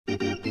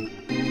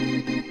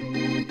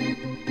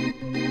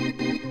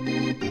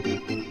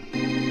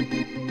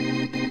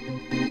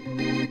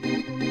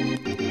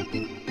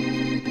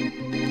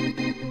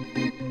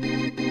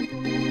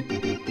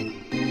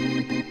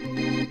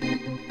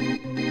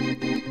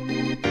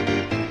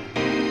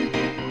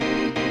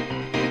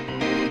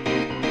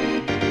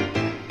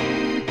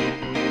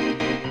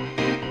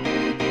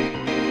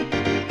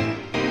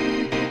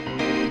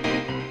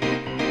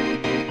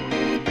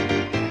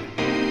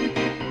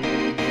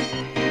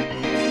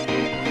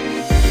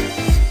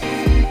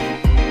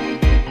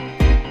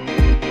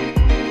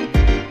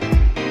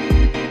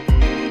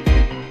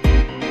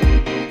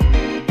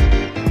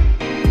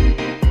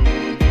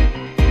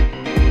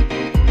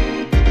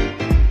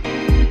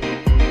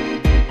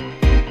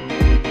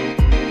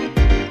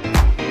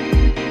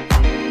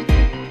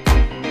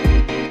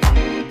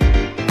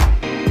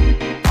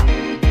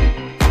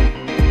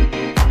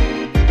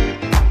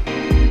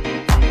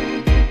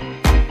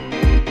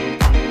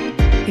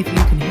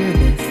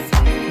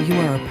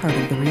part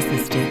of the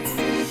Resistance.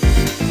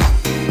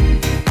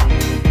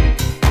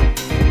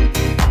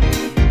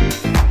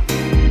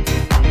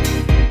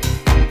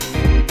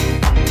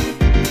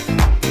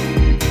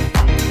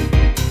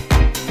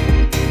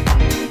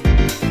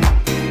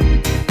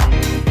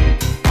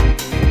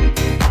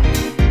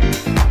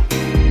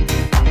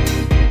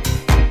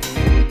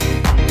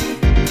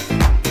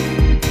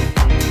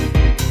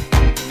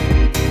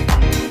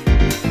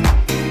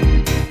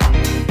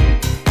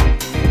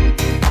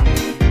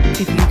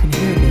 If you can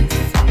hear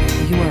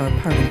this, you are a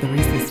part of the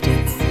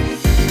Resistance.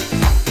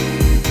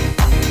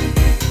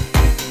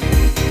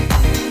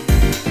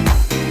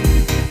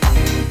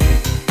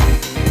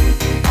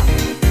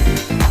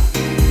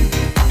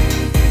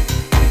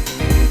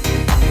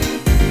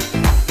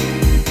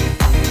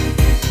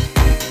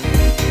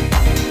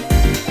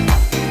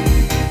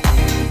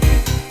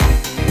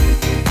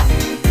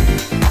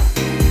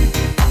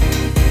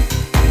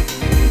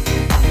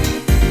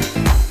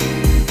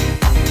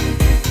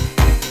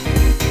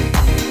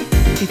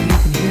 If you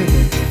can hear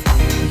this,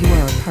 you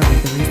are a part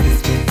of the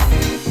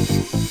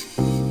Resistance.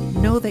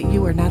 Know that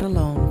you are not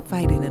alone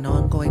fighting an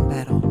ongoing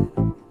battle.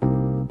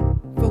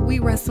 For we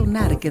wrestle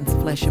not against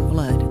flesh and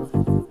blood,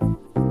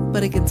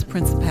 but against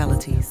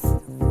principalities,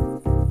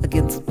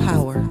 against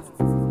power,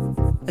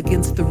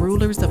 against the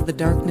rulers of the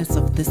darkness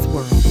of this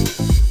world,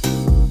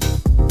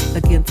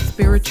 against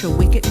spiritual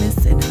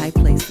wickedness in high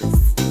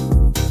places.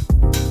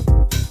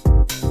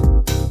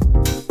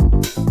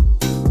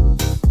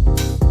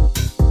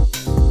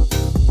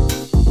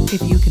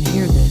 If you can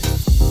hear this,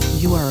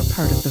 you are a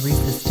part of the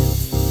Resistance.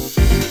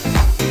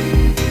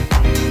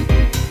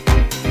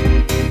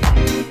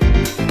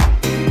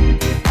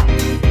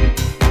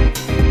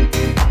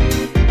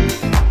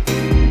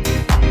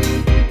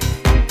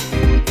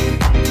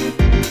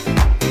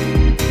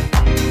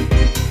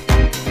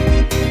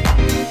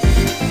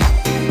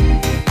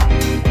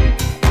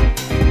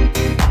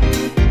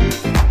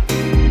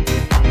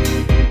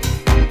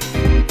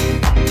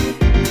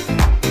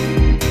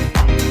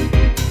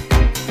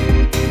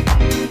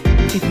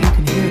 If you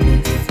can hear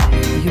this,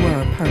 you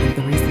are a part of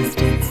the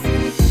Resistance.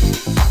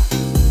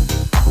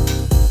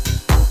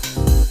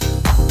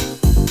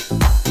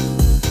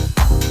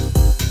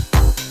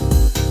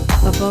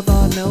 Above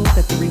all, know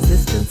that the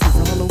Resistance is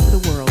all over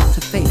the world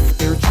to face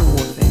spiritual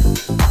warfare.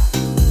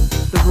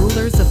 The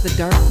rulers of the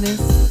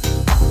darkness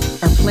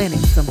are planning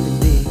something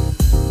big,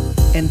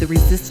 and the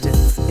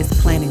Resistance is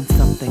planning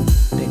something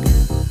bigger.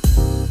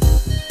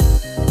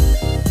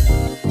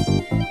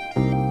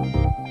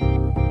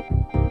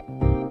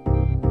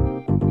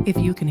 If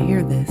you can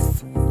hear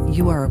this,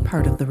 you are a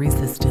part of the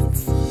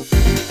Resistance.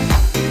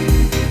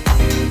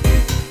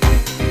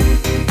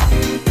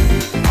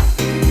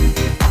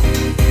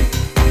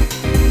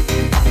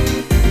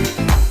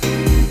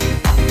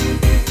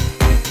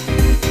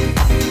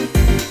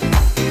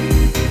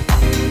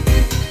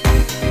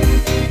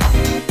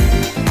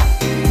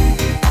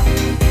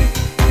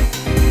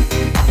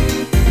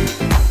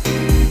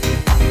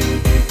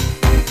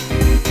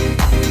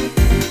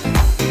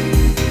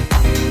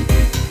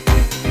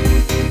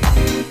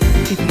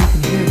 If you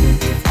can hear this,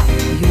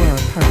 you are a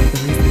part of the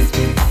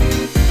Resistance.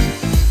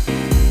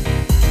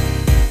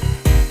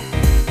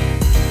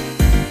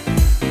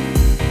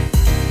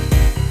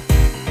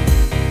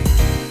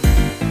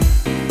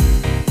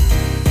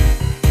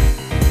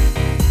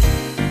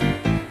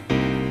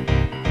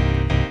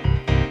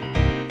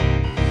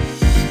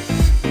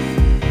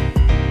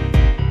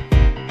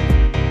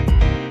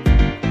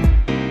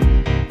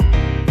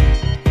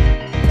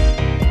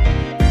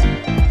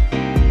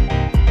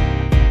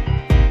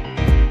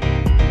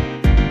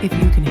 If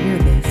you can hear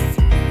this,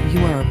 you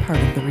are a part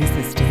of the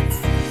Resistance.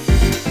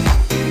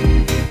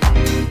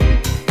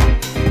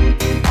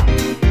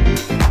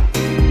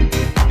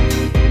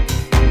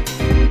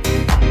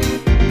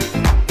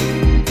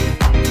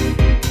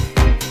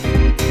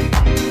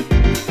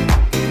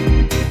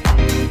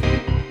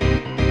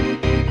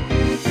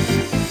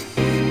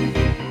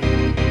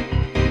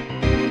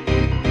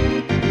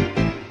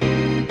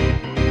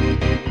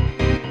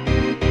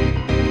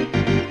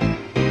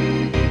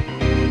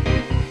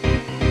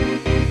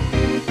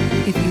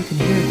 If you can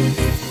hear this,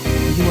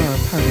 you are a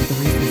part of the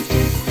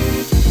Resistance.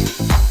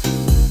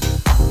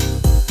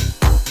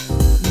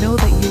 Know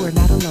that you are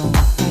not alone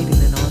fighting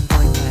an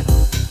ongoing battle.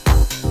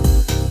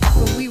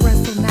 For we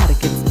wrestle not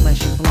against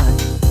flesh and blood,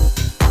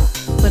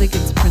 but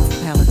against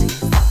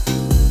principalities,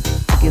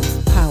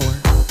 against power,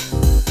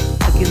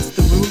 against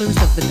the rulers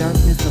of the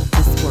darkness of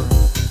this world,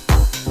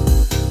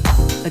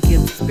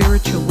 against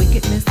spiritual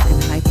wickedness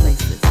in high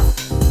places.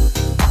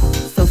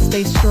 So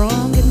stay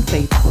strong and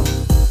faithful.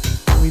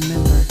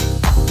 Remember,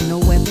 no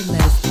weapon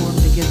that is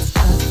formed against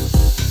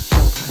us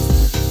shall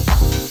prosper.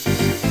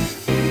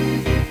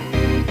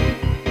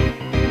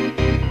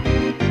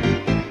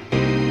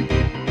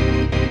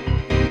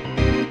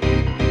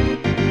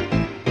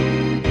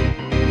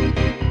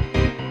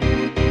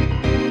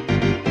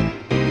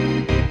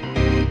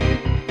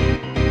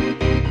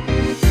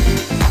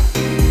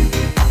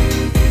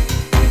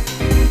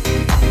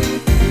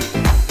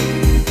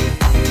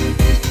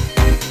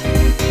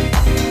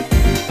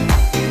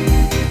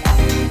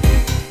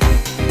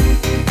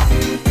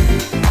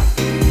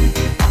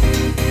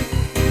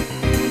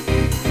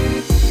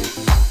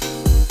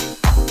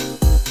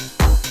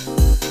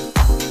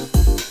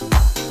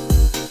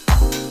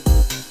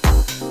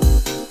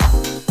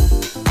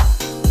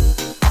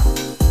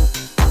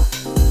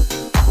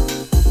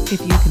 If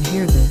you can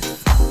hear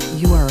this,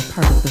 you are a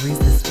part of the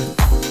resistance.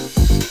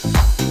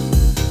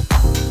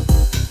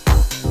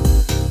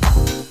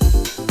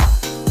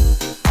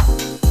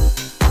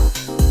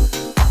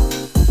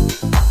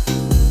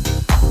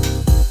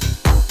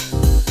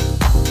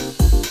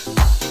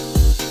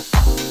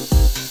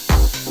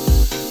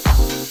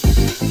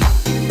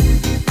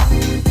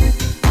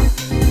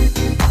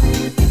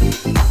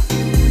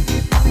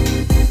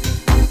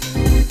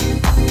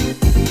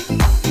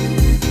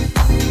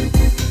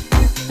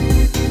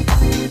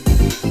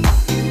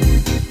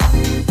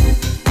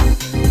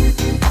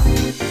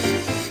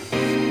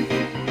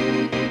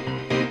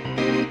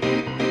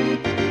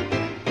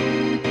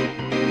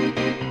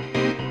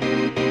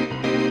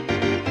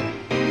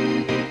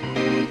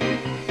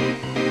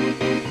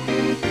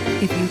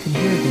 If you can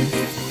hear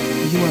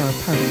this, you are a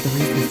part of the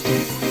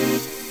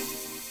resistance.